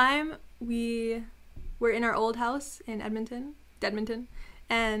 One time we were in our old house in Dedmonton,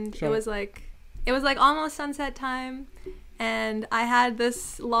 and it was like almost sunset time, and I had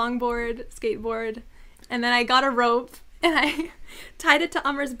this skateboard, and then I got a rope and I tied it to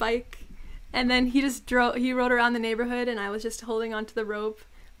Amar's bike, And then he rode around the neighborhood, and I was just holding onto the rope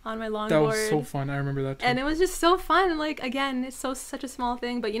on my longboard. That was so fun. I remember that too. And it was just so fun. Like, again, it's such a small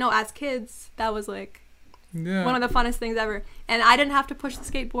thing, but as kids, that was like one of the funnest things ever. And I didn't have to push the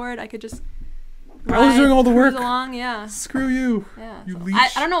skateboard. I could just I was doing all the work. Along. Yeah. Screw you. Yeah. You leech.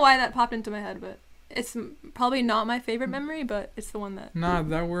 I don't know why that popped into my head, but it's probably not my favorite memory, but it's the one that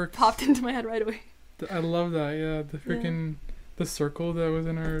that worked. Popped into my head right away. I love that. Yeah, the freaking the circle that was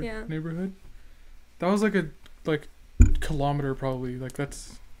in our neighborhood. That was like a kilometer probably. Like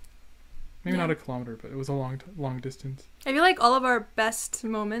that's maybe not a kilometer, but it was a long distance. I feel like all of our best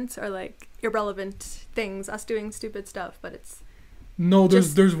moments are like irrelevant things, us doing stupid stuff, but it's no.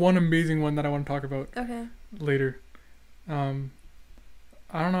 There's one amazing one that I want to talk about. Okay. Later.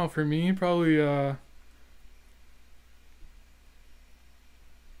 I don't know. For me, probably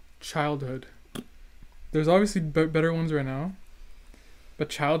childhood. There's obviously better ones right now, but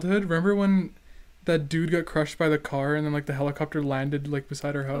childhood. Remember when that dude got crushed by the car and then like the helicopter landed like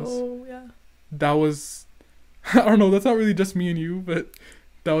beside our house? Oh yeah. That was, I don't know. That's not really just me and you, but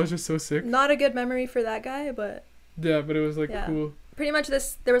that was just so sick. Not a good memory for that guy, but. Yeah, but it was like cool. Pretty much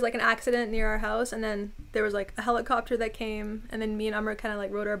there was like an accident near our house, and then there was like a helicopter that came, and then me and Amr kind of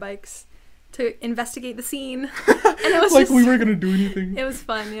like rode our bikes to investigate the scene. And it was like we weren't gonna do anything. It was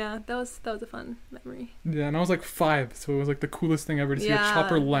fun, yeah. That was a fun memory. Yeah, and I was like 5, so it was like the coolest thing ever to see a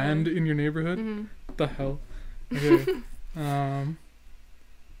chopper land in your neighborhood. Mm-hmm. What the hell? Okay.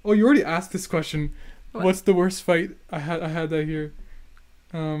 Oh, you already asked this question. What's the worst fight? I had that here.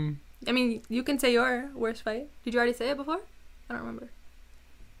 I mean, you can say your worst fight. Did you already say it before? I don't remember.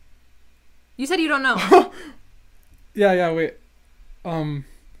 You said you don't know. Yeah, wait.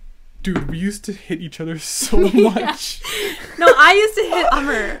 Dude, we used to hit each other so much. No, I used to hit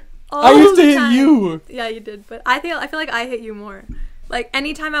Amr. I used to hit you. Yeah, you did, but I feel like I hit you more. Like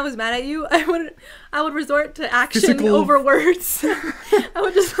anytime I was mad at you, I would resort to action Physical. Over words. I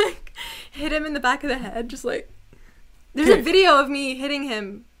would just like hit him in the back of the head, just like. There's a video of me hitting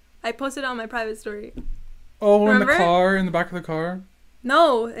him. I posted it on my private story. Oh, remember? In the back of the car?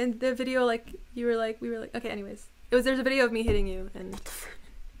 No, in the video, like, we were like, okay, anyways. There's a video of me hitting you, and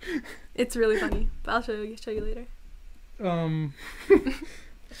it's really funny, but I'll show you later.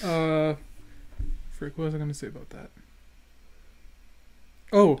 Frick, what was I going to say about that?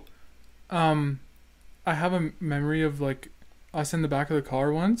 Oh, I have a memory of, like, us in the back of the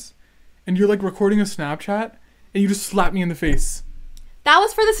car once, and you're, like, recording a Snapchat, and you just slapped me in the face. That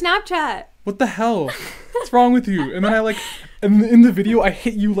was for the Snapchat. What the hell? What's wrong with you? And then in the video, I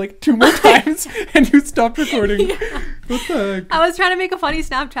hit you like 2 more times and you stopped recording. Yeah. What the heck? I was trying to make a funny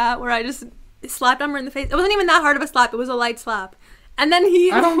Snapchat where I just slapped Amr in the face. It wasn't even that hard of a slap. It was a light slap. And then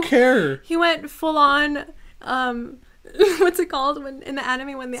I don't care. He went full on, what's it called when in the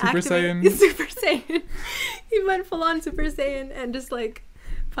anime when they activate? Super Saiyan. He went full on Super Saiyan and just like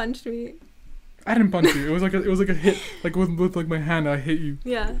punched me. I didn't punch you. It was like a hit. Like with like my hand, I hit you.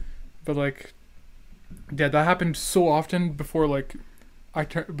 Yeah. But like, yeah, that happened so often before like,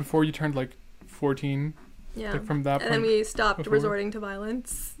 before you turned like 14. Yeah. Like from that point. And then we stopped resorting to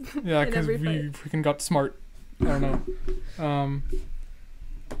violence. Yeah, because we freaking got smart. I don't know.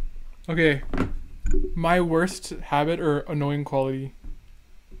 Okay. My worst habit or annoying quality.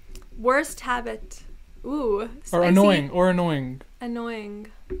 Worst habit. Ooh. Spicy. Or annoying.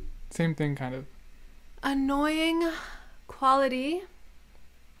 Annoying. Same thing, kind of. Annoying quality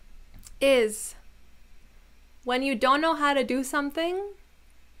is when you don't know how to do something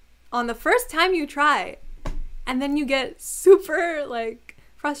on the first time you try, and then you get super like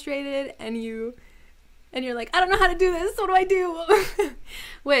frustrated and you're like, I don't know how to do this. What do I do?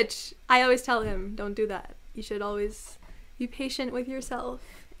 Which I always tell him, don't do that. You should always be patient with yourself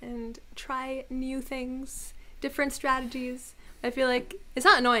and try new things, different strategies. I feel like it's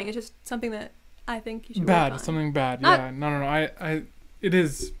not annoying. It's just something that I think you should work on. Something bad. Yeah. No. It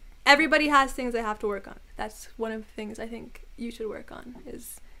is. Everybody has things they have to work on. That's one of the things I think you should work on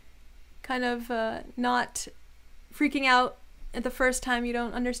is kind of not freaking out at the first time you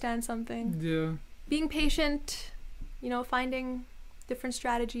don't understand something. Yeah. Being patient, finding different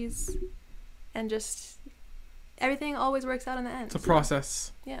strategies, and just everything always works out in the end. It's a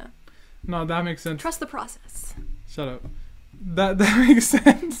process. Yeah. No, that makes sense. Trust the process. Shut up. That makes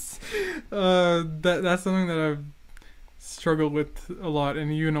sense. That's something that I've struggled with a lot,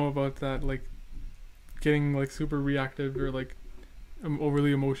 and you know about that, like getting like super reactive or like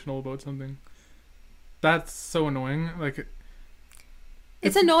overly emotional about something. That's so annoying. Like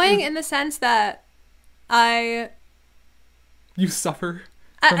it's annoying in the sense that you suffer.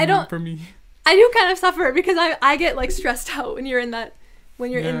 I don't. For me, I do kind of suffer because I get like stressed out when you're in that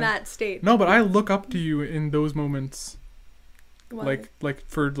when you're in that state. No, but I look up to you in those moments. Why? Like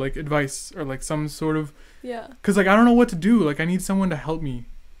for like advice or like some sort of. Yeah. Cause like I don't know what to do. Like I need someone to help me.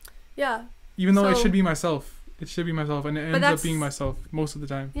 Yeah. Even though it should be myself. It should be myself, and it ends up being myself most of the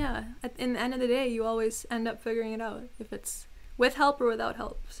time. Yeah. In the end of the day, you always end up figuring it out, if it's with help or without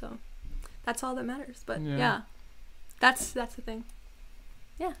help. So that's all that matters. But yeah, that's the thing.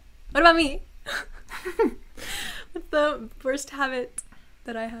 Yeah. What about me? What's the worst habit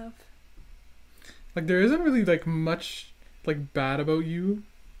that I have? Like there isn't really like much like bad about you.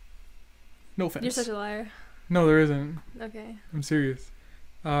 No offense. You're such a liar. No, there isn't. Okay. I'm serious.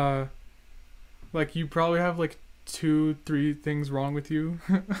 Like you probably have like 2-3 things wrong with you.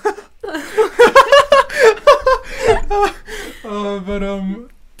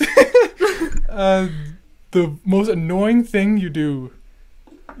 The most annoying thing you do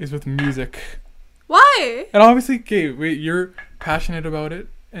is with music. Why? And obviously, okay, wait, you're passionate about it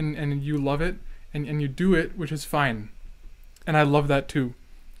and you love it and you do it, which is fine. And I love that too.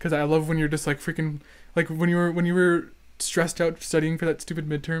 Cause I love when you're just like freaking, like when you were stressed out studying for that stupid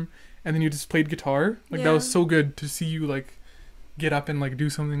midterm and then you just played guitar. Like that was so good to see you like get up and like do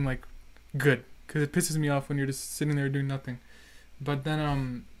something like good. Cause it pisses me off when you're just sitting there doing nothing. But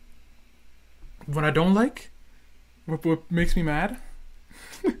then what I don't like, what makes me mad,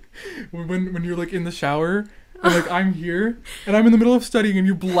 when you're like in the shower and like I'm here and I'm in the middle of studying and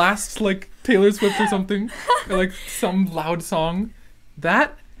you blast like Taylor Swift or something or like some loud song,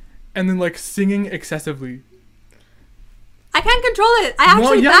 that, and then like singing excessively. I can't control it. I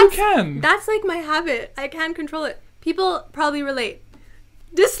actually you can. That's like my habit. I can't control it. People probably relate.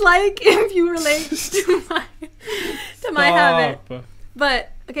 Dislike if you relate to my habit.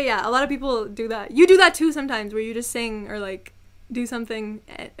 But okay, yeah, a lot of people do that. You do that too sometimes, where you just sing or like do something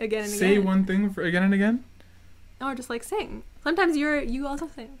again and again. Say one thing for again and again. Or just like sing. Sometimes you also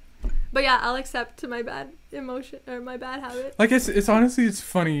sing. But yeah, I'll accept my bad emotion or my bad habit. Like it's honestly it's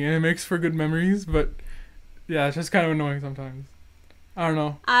funny and it makes for good memories, but yeah, it's just kind of annoying sometimes. I don't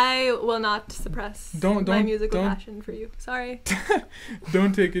know. I will not suppress my musical passion for you. Sorry.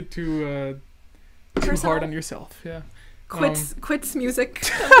 Don't take it too hard on yourself. Yeah. Quits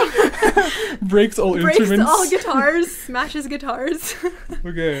music. Breaks all instruments. Breaks all guitars. Smashes guitars.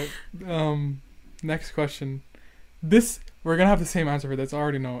 Okay. Next question. This we're gonna have the same answer for this. I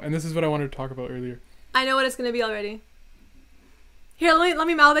already know, and this is what I wanted to talk about earlier. I know what it's gonna be already. Here, let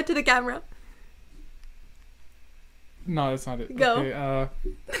me mouth it to the camera. No, that's not it. Go.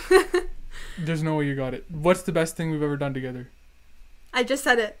 Okay, there's no way you got it. What's the best thing we've ever done together? I just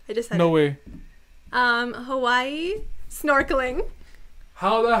said it. No way. Hawaii snorkeling.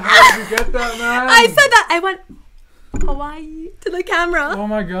 How the hell did you get that, man? I said that. I went Hawaii to the camera. Oh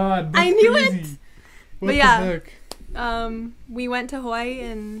my god. I knew crazy. it. What but the yeah. heck? We went to Hawaii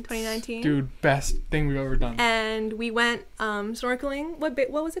in 2019. Dude, best thing we've ever done. And we went snorkeling. What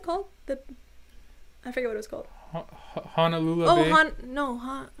was it called? I forget what it was called. Honolulu Bay.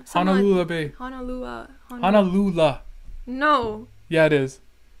 Honolulu Bay. Honolulu. No. Yeah, it is.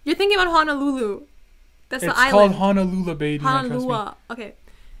 You're thinking about Honolulu. That's the island. It's called Honolulu Bay. Honolulu. Okay.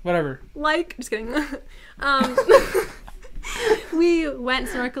 Whatever. Just kidding. We went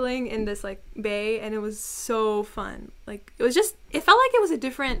snorkeling in this like bay and it was so fun. Like it felt like it was a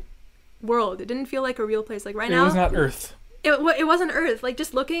different world. It didn't feel like a real place. Like now. It was not Earth. It wasn't Earth. Like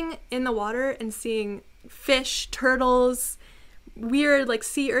just looking in the water and seeing fish, turtles, weird like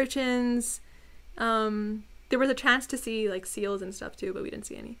sea urchins. There was a chance to see like seals and stuff too, but we didn't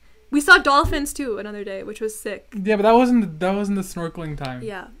see any. We saw dolphins too another day, which was sick. Yeah, but that wasn't the snorkeling time.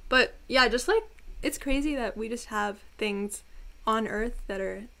 Yeah, but yeah, just like it's crazy that we just have things on Earth that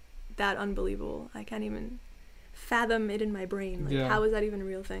are that unbelievable. I can't even fathom it in my brain. Like, how is that even a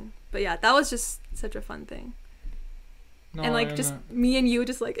real thing? But yeah, that was just such a fun thing. No, and like just me and you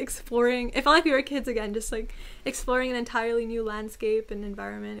just like exploring. It felt like we were kids again, just like exploring an entirely new landscape and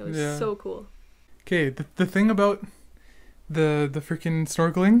environment. It was so cool. Okay, the thing about the freaking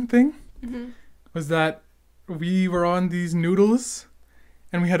snorkeling thing was that we were on these noodles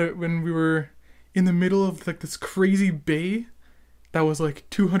and when we were in the middle of like this crazy bay that was like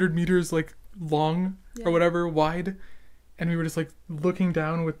 200 meters like long or whatever wide, and we were just like looking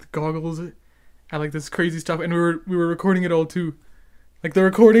down with goggles at like this crazy stuff, and we were recording it all too. Like the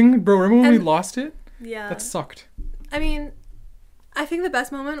recording, bro, remember when we lost it? Yeah. That sucked. I mean, I think the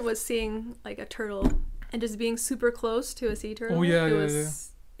best moment was seeing like a turtle and just being super close to a sea turtle. Oh yeah, it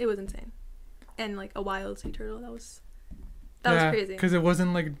was insane. And like a wild sea turtle, that was crazy. Because it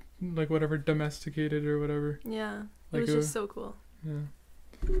wasn't like whatever domesticated or whatever. Yeah. Like, it was just so cool. Yeah.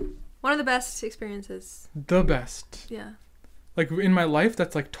 One of the best experiences. The best. Yeah. like in my life,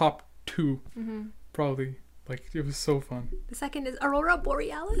 that's like top 2 Mm-hmm. probably. Like it was so fun. The second is Aurora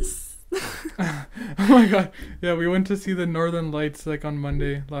Borealis. Oh my god. Yeah, we went to see the Northern Lights like on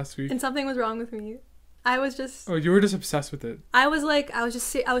Monday last week. And something was wrong with me. I was just... Oh, you were just obsessed with it. I was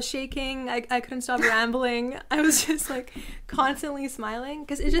shaking. I couldn't stop rambling. I was just like constantly smiling.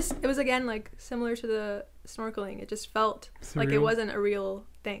 Because it was again like similar to the snorkeling. It just felt like it Surreal. wasn't a real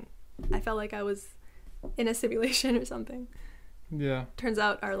thing. I felt like I was in a simulation or something. Yeah. Turns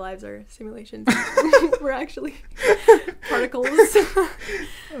out our lives are simulations. We're actually particles.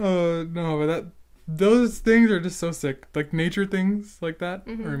 Oh no, but those things are just so sick. Like nature things like that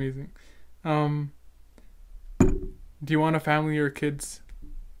Mhm. are amazing. Do you want a family or kids?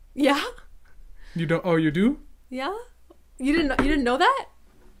 Yeah? You don't? Oh, you do? Yeah? You didn't know that?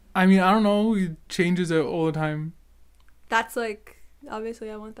 I mean, I don't know. It changes it all the time. That's like, obviously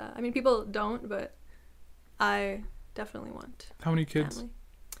I want that. I mean, people don't, but I definitely want How many kids? family.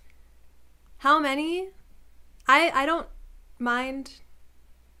 How many? I don't mind.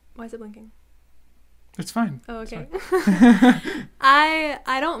 Why is it blinking? It's fine. Oh, It's okay. fine.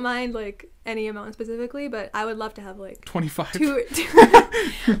 I don't mind like any amount specifically, but I would love to have like 25. two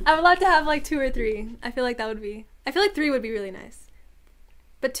I would love to have like 2 or 3. I feel like 3 would be really nice.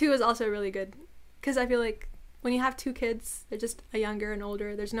 But 2 is also really good. Because I feel like when you have 2 kids, they're just a younger and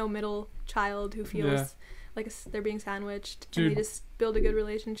older. There's no middle child who feels Yeah. like they're being sandwiched. And Dude. they just build a good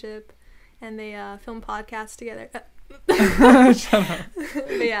relationship. And they film podcasts together. Shut up.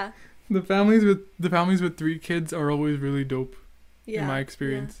 But yeah. The families with 3 kids are always really dope Yeah. in my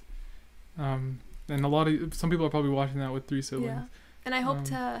experience. And some people are probably watching that with 3 siblings. Yeah. And I hope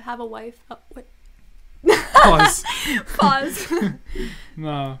to have a wife. Oh, wait. Pause. Pause.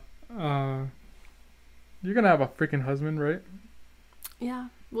 Nah. You're gonna have a freaking husband, right? Yeah.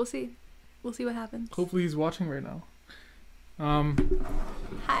 We'll see. We'll see what happens. Hopefully he's watching right now.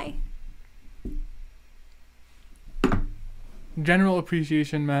 Hi. General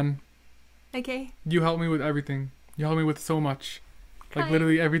appreciation, man. Okay. You helped me with everything. You helped me with so much. Like Hi.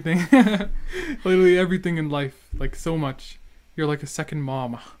 literally everything. Literally everything in life. Like so much. You're like a second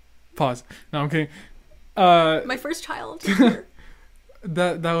mom. Pause. No, I'm kidding. My first child.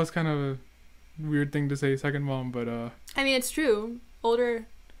 That was kind of a weird thing to say, second mom, but I mean, it's true. Older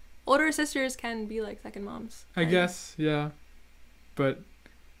sisters can be like second moms. I right? guess, yeah. But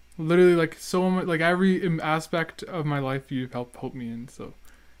literally like so much, like every aspect of my life you've helped me in, so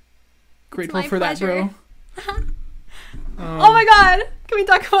grateful my for pleasure. that, bro. Oh my god! Can we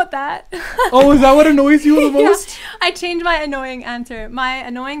talk about that? Oh, is that what annoys you the Yeah. most? I changed my annoying answer. My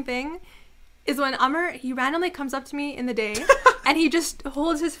annoying thing is when Amr, he randomly comes up to me in the day and he just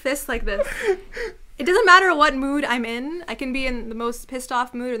holds his fist like this. It doesn't matter what mood I'm in. I can be in the most pissed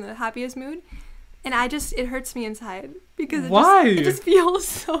off mood or in the happiest mood. And it hurts me inside because Why? it just feels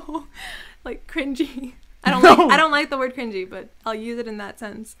so like cringy. I don't like the word cringy, but I'll use it in that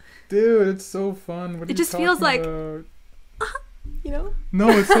sense. Dude, it's so fun. What are It you just feels talking like- about? You know? No,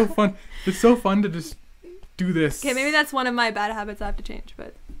 it's so fun. It's so fun to just do this. Okay, maybe that's one of my bad habits I have to change,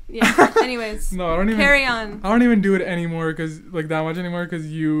 but yeah. Anyways, No, I don't even. carry on. I don't even do it anymore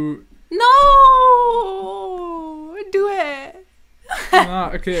because you. No, do it.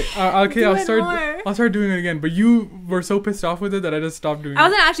 Okay. Do I'll it start. more. I'll start doing it again. But you were so pissed off with it that I just stopped doing I it.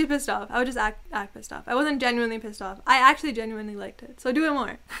 wasn't actually pissed off. I would just act pissed off. I wasn't genuinely pissed off. I actually genuinely liked it. So do it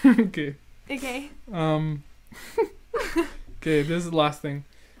more. Okay. Okay. Okay. This is the last thing.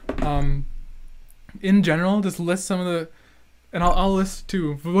 In general, just list some of the, and I'll list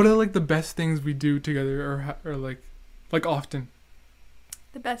too. What are like the best things we do together, or like often,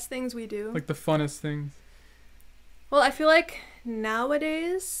 The best things we do. like the funnest things. Well, I feel like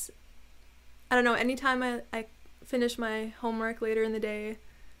nowadays, I don't know, anytime I finish my homework later in the day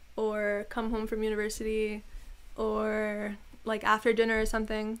or come home from university or like after dinner or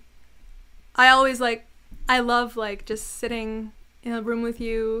something, I love like just sitting in a room with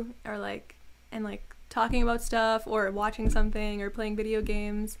you or like and like talking about stuff or watching something or playing video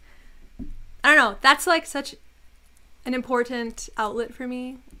games. I don't know, that's like such an important outlet for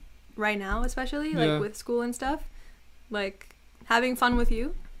me right now, especially Yeah. like with school and stuff. Like having fun with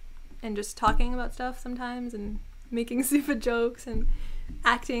you and just talking about stuff sometimes and making stupid jokes and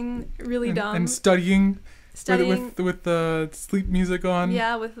acting really dumb. And studying Studying, with the sleep music on.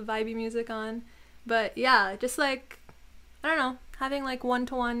 yeah, with the vibey music on. But yeah, just like, I don't know, having like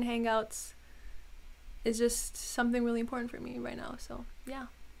one-to-one hangouts is just something really important for me right now. So yeah.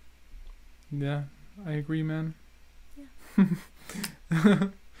 Yeah, I agree, man.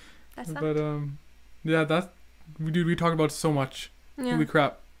 That's that. But yeah, we talk about so much. Yeah. Holy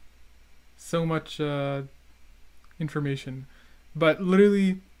crap. So much information. But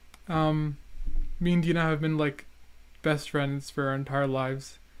literally, me and Dina have been like best friends for our entire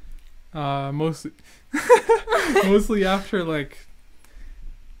lives. Mostly, mostly after like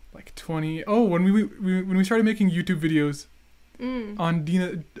 20. Oh, when we started making YouTube videos on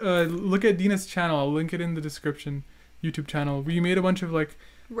Dina. Look at Dina's channel. I'll link it in the description. YouTube channel. We made a bunch of like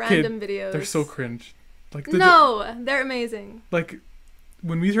random videos. They're so cringe. Like they're amazing. Like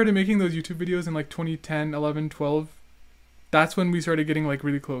when we started making those YouTube videos in like 2010, 11, 12, that's when we started getting like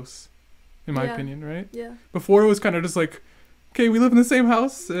really close, in my opinion, right? Yeah. Before it was kind of just like, okay, we live in the same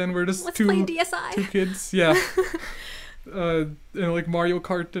house and we're just Let's play DSi. Two kids, yeah. And like Mario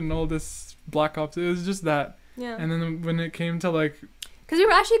Kart and all this Black Ops. It was just that. Yeah. And then when it came to like, because we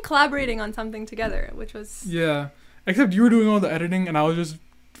were actually collaborating on something together, which was except you were doing all the editing and I was just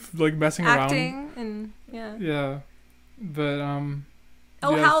like messing acting around. And yeah, but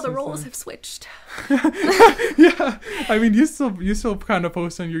how the roles have switched. Yeah, I mean you still kind of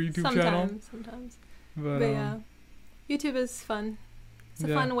post on your YouTube channel sometimes, but yeah, YouTube is fun. It's a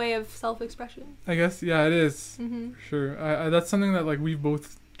fun way of self-expression, I guess. Yeah, it is. For sure. I that's something that like we've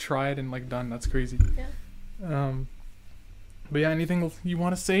both tried and like done. That's crazy. Yeah. But yeah, anything you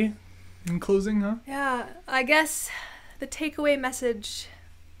want to say in closing, huh? Yeah, I guess the takeaway message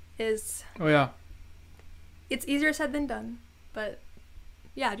is it's easier said than done, but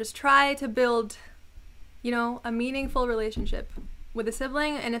yeah, just try to build, a meaningful relationship with a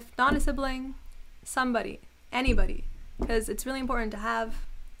sibling, and if not a sibling, anybody, because it's really important to have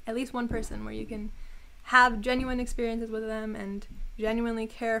at least one person where you can have genuine experiences with them and genuinely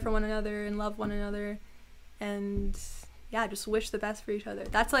care for one another and love one another, and just wish the best for each other.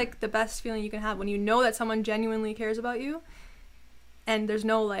 That's like the best feeling you can have, when you know that someone genuinely cares about you and there's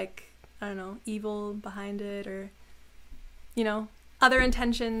no like, I don't know, evil behind it or other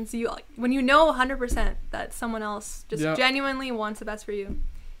intentions. When you know 100% that someone else just genuinely wants the best for you,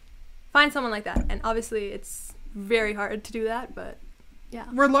 find someone like that. And obviously it's very hard to do that, but yeah,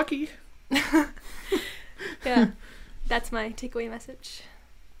 we're lucky. Yeah, that's my takeaway message.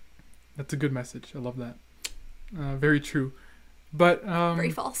 That's a good message. I love that. Very true, but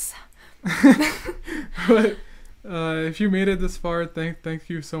very false. But if you made it this far, thank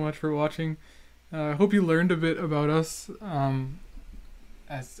you so much for watching. I hope you learned a bit about us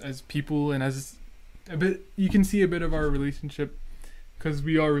as people, and as a bit you can see a bit of our relationship, because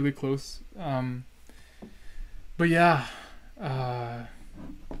we are really close. But yeah, damn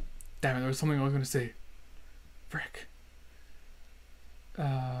it, there was something I was gonna say. Frick.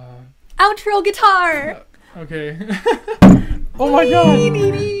 Outro guitar. Okay. Oh my god.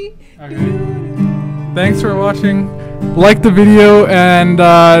 Okay. Thanks for watching. Like the video and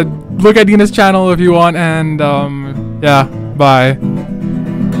look at Dina's channel if you want, and bye.